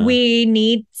Uh, we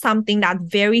need something that's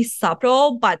very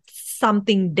subtle but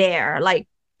something there, like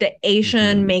the mm-hmm,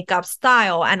 Asian makeup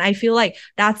style. And I feel like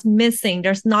that's missing.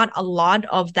 There's not a lot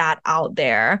of that out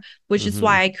there, which is mm-hmm.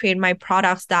 why I create my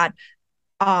products that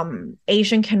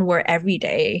Asian can wear every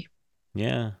day.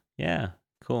 Yeah, yeah.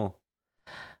 Cool.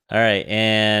 All right,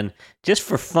 and just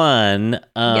for fun,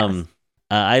 Yes.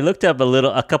 I looked up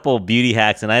a couple of beauty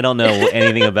hacks, and I don't know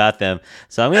anything about them,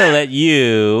 so I'm gonna let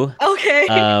you. Okay.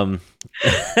 Um,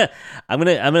 I'm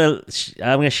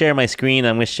gonna share my screen.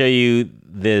 I'm gonna show you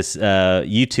this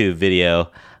YouTube video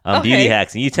on beauty Okay.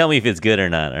 hacks, and you tell me if it's good or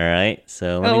not. All right,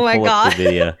 so let me Oh my pull up the God.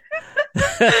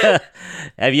 video.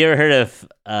 Have you ever heard of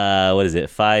what is it?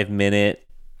 5 minute.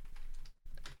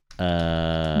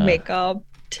 Uh, Makeup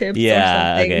tips or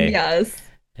yeah. something. Okay. Yes.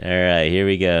 All right, here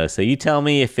we go. So you tell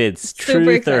me if it's Super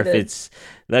truth or if excited. it's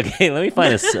okay. Let me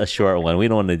find a short one. We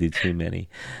don't want to do too many.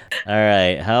 All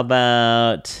right, how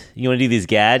about you want to do these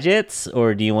gadgets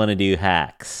or do you want to do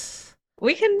hacks?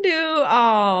 We can do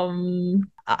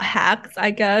hacks,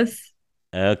 I guess.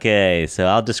 Okay, so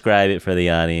I'll describe it for the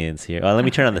audience here. Oh, let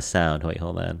me turn on the Okay. sound. Wait,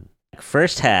 hold on.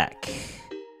 First hack.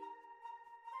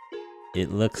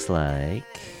 It looks like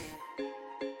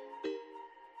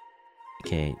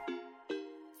okay,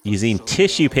 using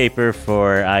tissue paper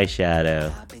for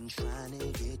eyeshadow.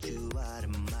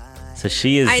 So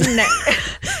she is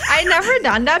I never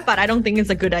done that, but I don't think it's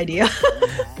a good idea.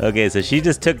 okay. So she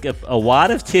just took a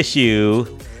wad of tissue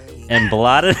and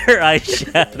blotted her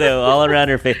eyeshadow all around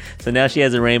her face. So now she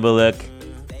has a rainbow look.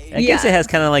 I guess it Yeah. has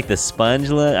kind of like the sponge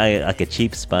look, like a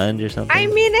cheap sponge or I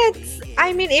something.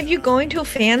 mean, if you're going to a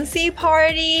fancy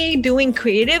party doing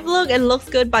creative look, it looks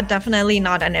good, but definitely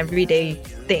not an everyday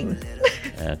thing.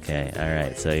 Okay, all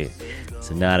right.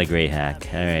 So not a great hack.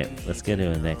 All right, let's go to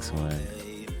the next one.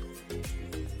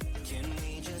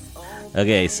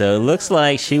 Okay, so it looks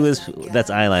like that's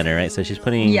eyeliner, right? So she's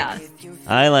putting Yes.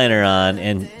 eyeliner on,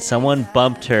 and someone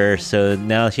bumped her, so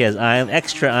now she has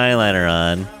extra eyeliner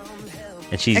on,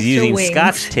 and she's Extra using wings.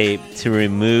 Scotch tape to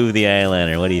remove the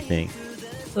eyeliner. What do you think?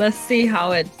 Let's see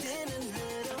how it.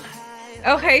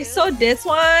 Okay, so this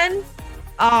one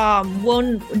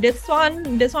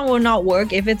will not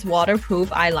work if it's waterproof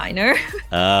eyeliner.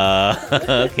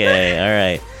 Okay, all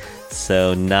right.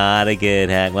 So not a good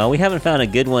hack. Well, we haven't found a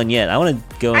good one yet. I want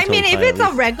to go. I mean, if it's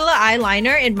a regular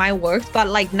eyeliner, it might work, but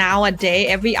like nowadays,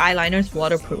 every eyeliner is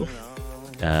waterproof.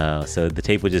 Oh, so the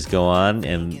tape would just go on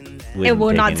and It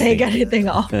will not take anything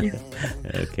off.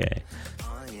 Okay.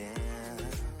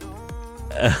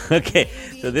 Okay,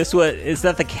 so is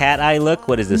that the cat eye look?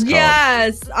 What is this called?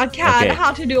 Yes, a cat. Okay.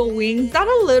 How to do a wings? That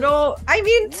a little. I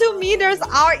mean, to me, there's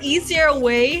our easier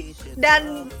way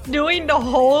than doing the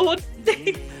whole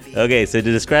thing. Okay, so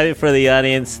to describe it for the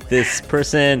audience, this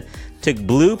person took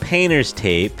blue painter's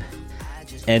tape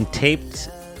and taped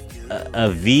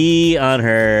a V on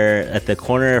her at the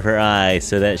corner of her eye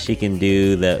so that she can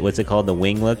do what's it called, the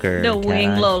wing look or the wing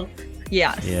eye? look.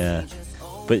 Yes. Yeah,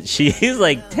 but she used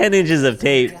like 10 inches of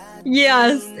tape.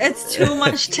 Yes, it's too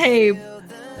much tape.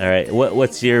 All right,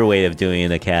 what's your way of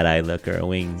doing a cat eye look or a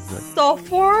wing look? So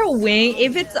for a wing,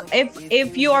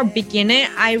 if you are beginner,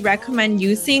 I recommend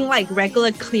using like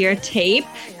regular clear tape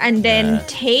and then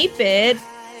tape it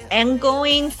and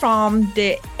going from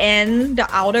the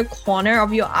outer corner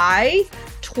of your eye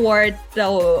toward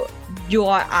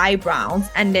your eyebrows,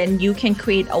 and then you can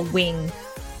create a wing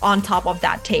on top of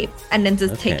that tape and then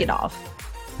just take it off.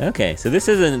 Okay, so this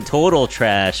isn't total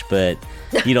trash, but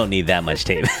you don't need that much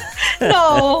tape.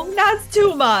 No, that's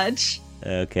too much.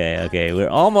 Okay. We're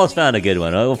almost found a good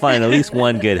one. We'll find at least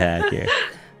one good hack here.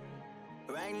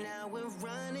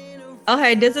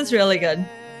 Okay, this is really good.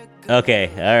 Okay,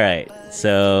 all right.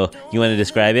 So you want to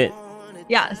describe it?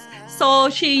 Yes. So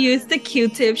she used the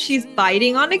Q-tip. She's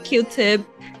biting on the Q-tip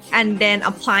and then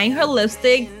applying her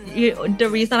lipstick. The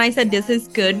reason I said this is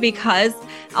good because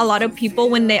a lot of people,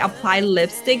 when they apply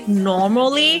lipstick,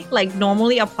 normally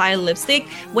apply lipstick,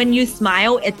 when you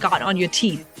smile, it got on your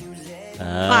teeth.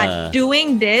 But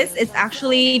doing this, it's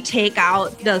actually take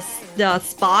out the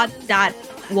spot that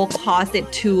will cause it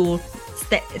to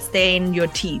stain your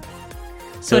teeth.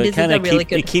 So this is a really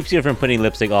good. It keeps you from putting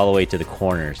lipstick all the way to the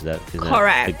corners.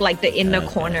 Correct, like the inner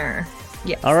corner.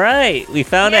 Yes. All right, we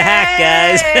found a hack,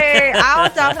 guys.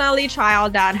 I'll definitely try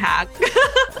out that hack.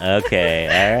 Okay,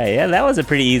 all right. Yeah, that was a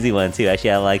pretty easy one too. Actually,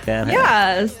 I like that.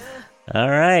 Yes. All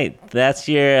right, that's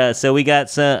your. So we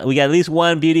got at least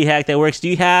one beauty hack that works. Do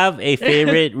you have a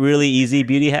favorite, really easy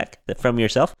beauty hack from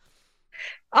yourself?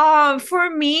 For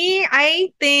me,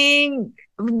 I think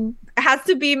it has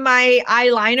to be my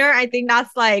eyeliner. I think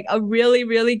that's like a really,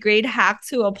 really great hack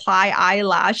to apply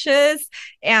eyelashes.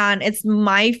 And it's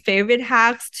my favorite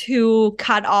hacks to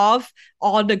cut off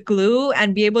all the glue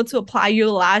and be able to apply your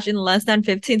lash in less than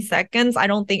 15 seconds. I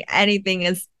don't think anything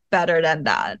is better than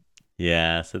that.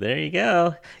 Yeah, so there you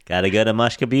go. Got to go to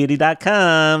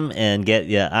mushkabeauty.com and get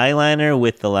your eyeliner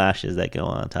with the lashes that go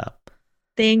on top.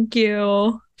 Thank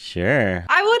you. Sure.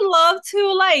 I would love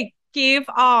to give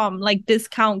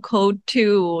discount code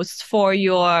for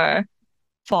your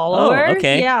followers. Oh,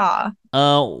 okay. Yeah.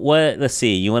 Let's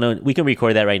see. We can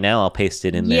record that right now. I'll paste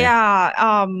it in there.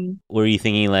 Yeah. Were you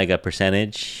thinking like a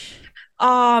percentage?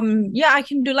 Yeah, I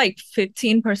can do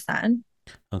 15%.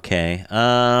 Okay.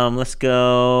 Let's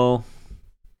go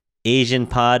Asian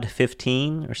Pod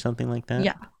 15 or something like that.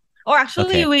 Yeah. Or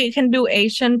actually we can do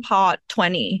Asian Pod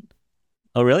 20.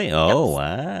 Oh, really? Oh,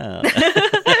 yes.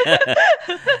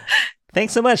 Wow.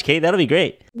 Thanks so much, Kate. That'll be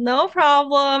great. No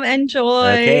problem.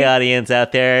 Enjoy. Okay, audience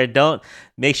out there,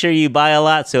 make sure you buy a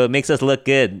lot so it makes us look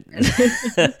good.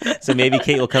 So maybe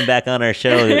Kate will come back on our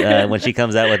show when she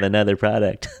comes out with another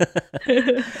product.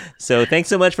 So thanks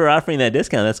so much for offering that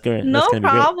discount. That's great. No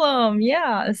problem.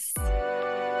 Yes.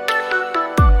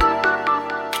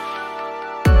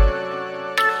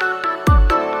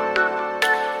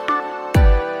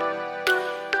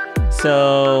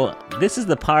 So this is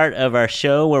the part of our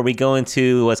show where we go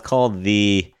into what's called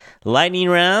the lightning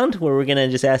round, where we're going to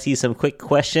just ask you some quick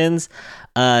questions.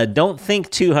 Don't think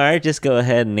too hard. Just go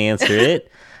ahead and answer it.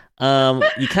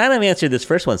 You kind of answered this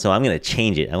first one, so I'm going to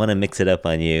change it. I want to mix it up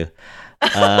on you.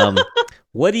 So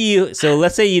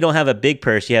let's say you don't have a big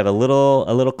purse. You have a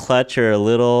little clutch or a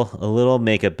little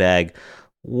makeup bag.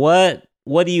 What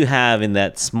do you have in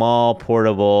that small,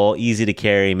 portable, easy to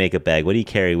carry makeup bag? What do you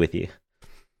carry with you?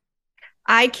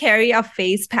 I carry a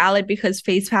face palette because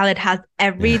face palette has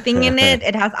everything in it.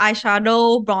 It has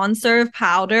eyeshadow, bronzer,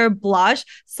 powder, blush.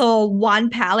 So one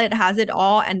palette has it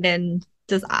all, and then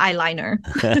just eyeliner.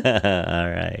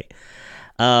 All right.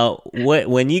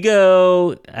 When you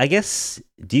go, I guess,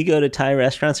 do you go to Thai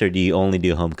restaurants or do you only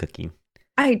do home cooking?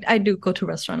 I do go to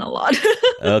restaurant a lot.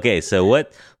 Okay, so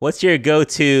what's your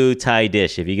go-to Thai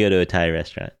dish if you go to a Thai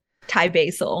restaurant? Thai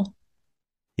basil.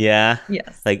 Yeah?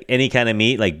 Yes. Like any kind of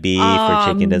meat, like beef or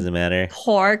chicken, doesn't matter.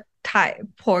 Pork Thai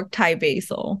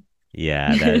basil.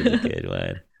 Yeah, that is a good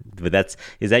one. But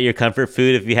is that your comfort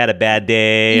food if you had a bad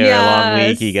day or a long week,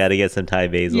 Yes. you got to get some Thai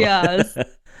basil? Yes.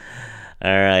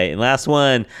 All right, and last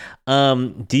one.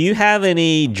 Do you have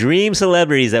any dream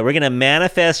celebrities that we're going to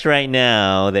manifest right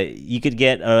now that you could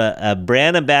get a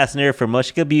brand ambassador for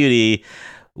Moshika Beauty?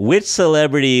 Which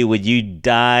celebrity would you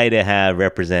die to have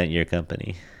represent your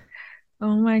company?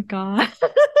 Oh my God.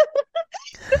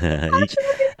 You-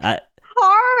 I-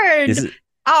 Hard.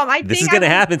 this is going to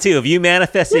happen too. If you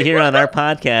manifest it here on our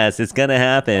podcast, it's going to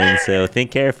happen. So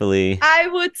think carefully. I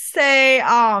would say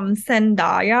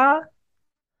Zendaya.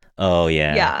 Oh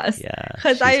yeah. Yes. Yeah.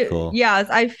 Because She's cool.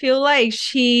 I feel like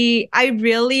I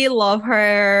really love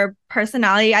her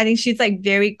personality. I think she's like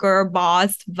very girl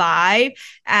boss vibe,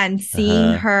 and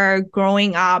seeing her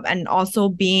growing up and also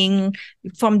being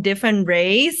from different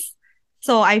race.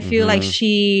 So I feel like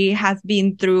she has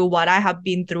been through what I have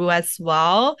been through as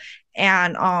well.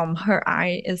 And her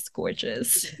eye is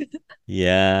gorgeous.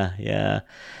 Yeah, yeah.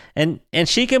 And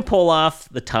she can pull off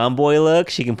the tomboy look.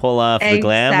 She can pull off the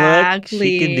glam look.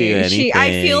 She can do anything.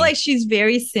 I feel like she's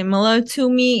very similar to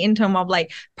me in terms of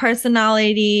like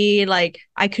personality. Like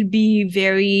I could be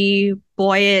very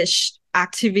boyish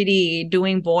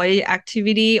doing boy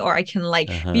activity, or I can like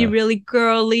be really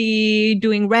girly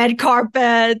doing red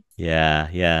carpet. Yeah,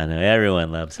 no,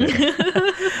 everyone loves her.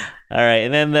 All right,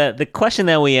 and then the question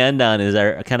that we end on is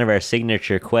our kind of our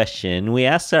signature question. We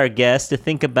asked our guests to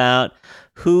think about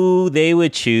who they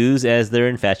would choose as their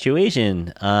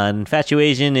infatuation.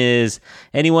 Infatuation is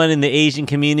anyone in the Asian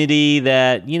community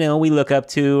that, we look up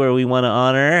to or we want to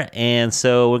honor. And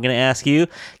so we're going to ask you,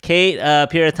 Kate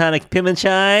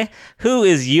Apiratanapimonchai, who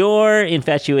is your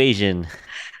infatuation?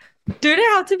 Do they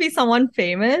have to be someone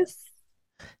famous?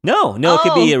 No, it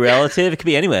could be a relative. It could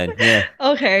be anyone. Yeah.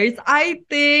 Okay, so I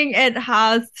think it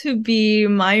has to be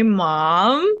my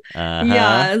mom.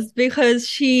 Yes, because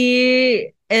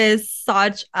she is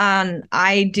such an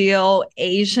ideal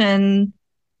Asian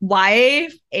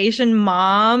wife, Asian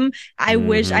mom. I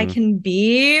wish I can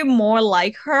be more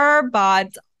like her,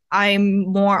 but I'm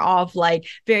more of like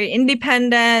very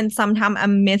independent. Sometimes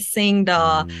I'm missing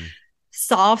the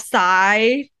soft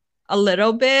side a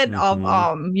little bit of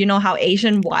how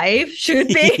Asian wife should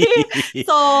be.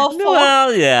 So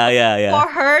for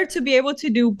her to be able to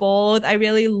do both, I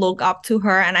really look up to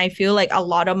her, and I feel like a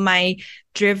lot of my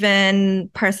driven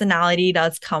personality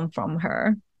does come from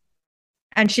her.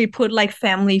 And she put like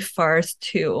family first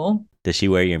too. Does she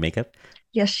wear your makeup?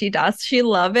 Yes, she does. She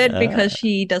loves it because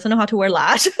she doesn't know how to wear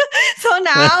lash. So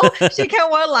now she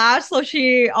can wear lash, so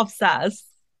she obsessed.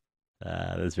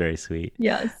 That's very sweet.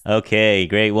 Yes. Okay,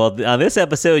 great. Well, on this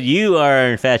episode, you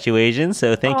are infatuation,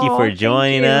 so thank you for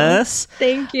joining us.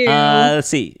 Thank you. Let's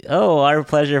see. Oh, our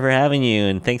pleasure for having you,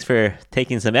 and thanks for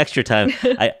taking some extra time.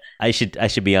 I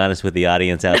should be honest with the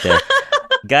audience out there.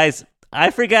 Guys,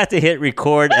 I forgot to hit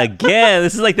record again.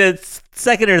 This is like the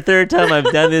second or third time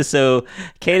I've done this. So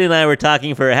Kate and I were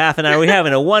talking for half an hour. We're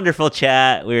having a wonderful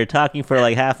chat. We were talking for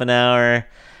like half an hour,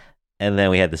 and then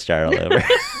we had to start all over.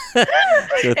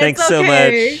 So thanks so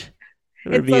much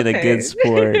for being a good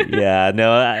sport. Yeah,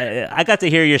 no, I got to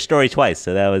hear your story twice,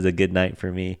 so that was a good night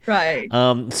for me. Right.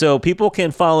 So people can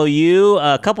follow you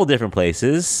a couple different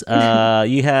places.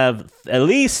 You have at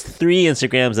least 3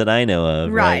 Instagrams that I know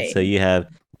of. Right. So you have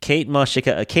Kate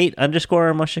Moshika, Kate _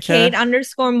 Moshika. Kate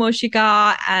 _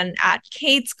 Moshika, and at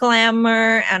Kate's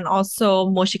Glamour, and also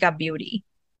Moshika Beauty.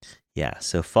 Yeah,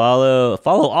 so follow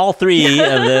all 3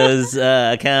 of those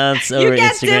accounts over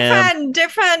Instagram. You get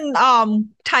different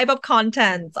type of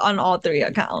content on all 3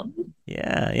 accounts.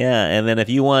 Yeah, and then if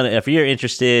you're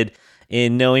interested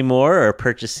in knowing more or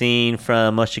purchasing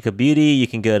from Moshika Beauty, you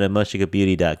can go to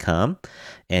moshikabeauty.com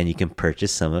and you can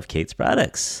purchase some of Kate's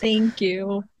products. Thank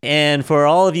you. And for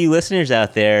all of you listeners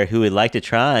out there who would like to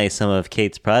try some of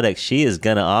Kate's products, she is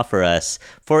going to offer us,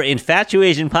 for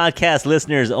Infatuation Podcast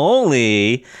listeners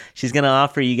only, she's going to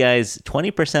offer you guys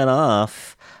 20%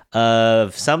 off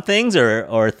of some things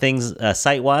or things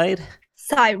site-wide?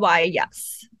 Site-wide,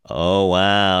 yes. Oh,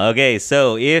 wow. Okay,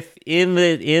 so if in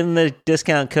the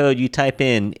discount code you type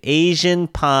in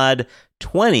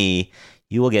AsianPod20,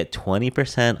 you will get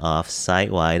 20% off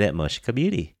site-wide at Moshika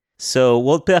Beauty. So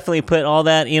we'll definitely put all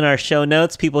that in our show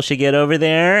notes. People should get over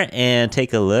there and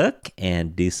take a look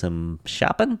and do some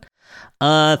shopping.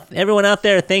 Everyone out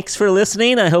there, thanks for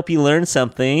listening. I hope you learned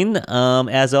something.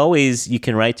 As always, you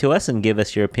can write to us and give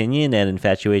us your opinion at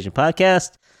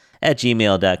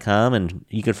infatuationpodcast@gmail.com. And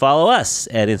you can follow us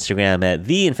at Instagram at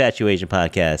The Infatuation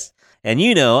Podcast. And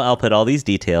I'll put all these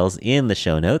details in the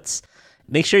show notes.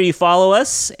 Make sure you follow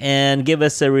us and give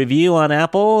us a review on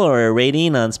Apple or a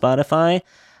rating on Spotify.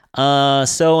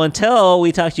 So until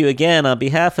we talk to you again, on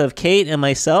behalf of Kate and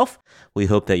myself, we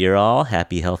hope that you're all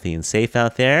happy, healthy, and safe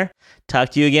out there.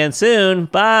 Talk to you again soon.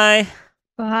 Bye.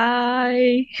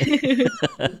 Bye.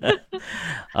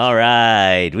 All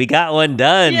right. We got one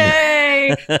done.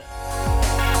 Yay.